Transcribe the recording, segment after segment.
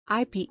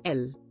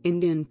IPL,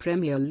 Indian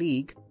Premier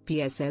League,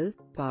 PSL,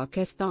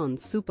 Pakistan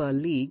Super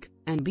League,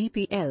 and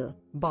BPL,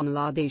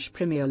 Bangladesh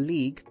Premier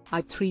League,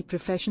 are three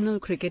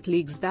professional cricket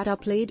leagues that are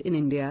played in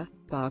India,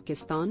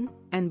 Pakistan,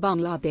 and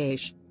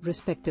Bangladesh,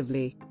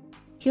 respectively.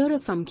 Here are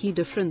some key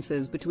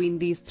differences between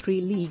these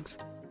three leagues.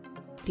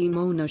 Team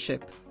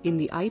ownership. In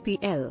the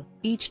IPL,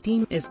 each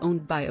team is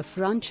owned by a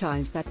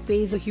franchise that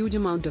pays a huge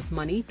amount of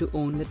money to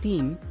own the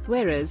team,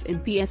 whereas in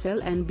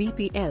PSL and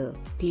BPL,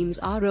 teams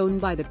are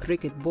owned by the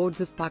cricket boards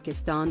of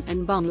Pakistan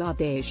and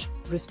Bangladesh,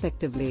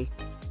 respectively.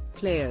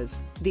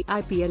 Players. The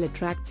IPL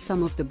attracts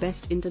some of the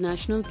best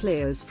international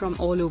players from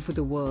all over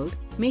the world,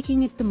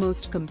 making it the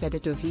most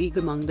competitive league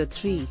among the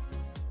three.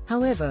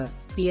 However,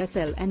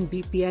 PSL and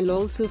BPL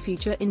also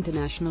feature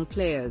international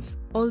players,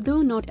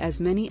 although not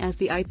as many as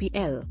the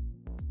IPL.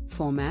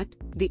 Format.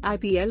 The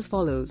IPL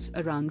follows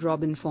a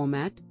round-robin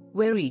format,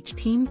 where each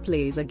team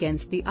plays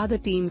against the other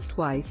teams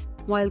twice,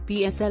 while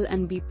PSL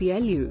and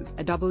BPL use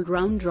a double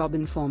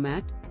round-robin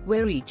format,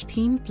 where each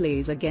team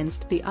plays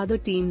against the other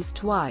teams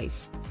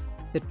twice.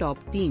 The top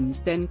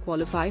teams then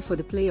qualify for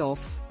the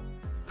playoffs.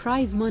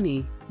 Prize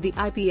money. The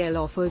IPL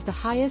offers the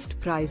highest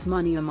prize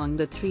money among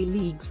the three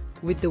leagues,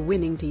 with the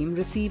winning team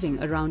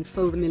receiving around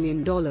 $4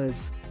 million.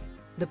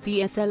 The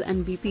PSL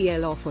and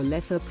BPL offer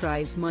lesser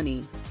prize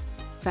money.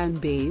 Fan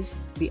base.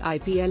 The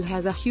IPL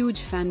has a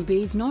huge fan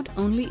base not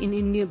only in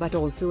India but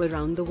also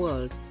around the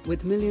world,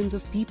 with millions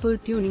of people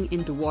tuning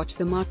in to watch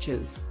the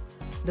matches.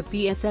 The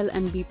PSL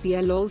and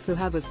BPL also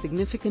have a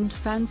significant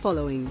fan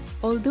following,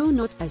 although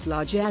not as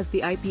large as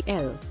the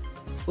IPL.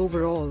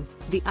 Overall,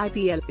 the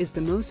IPL is the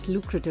most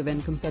lucrative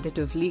and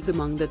competitive league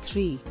among the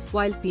three,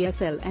 while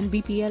PSL and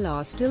BPL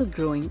are still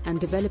growing and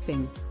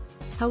developing.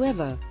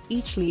 However,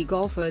 each league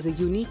offers a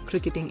unique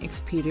cricketing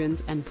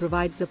experience and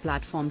provides a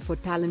platform for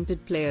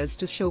talented players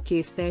to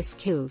showcase their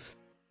skills.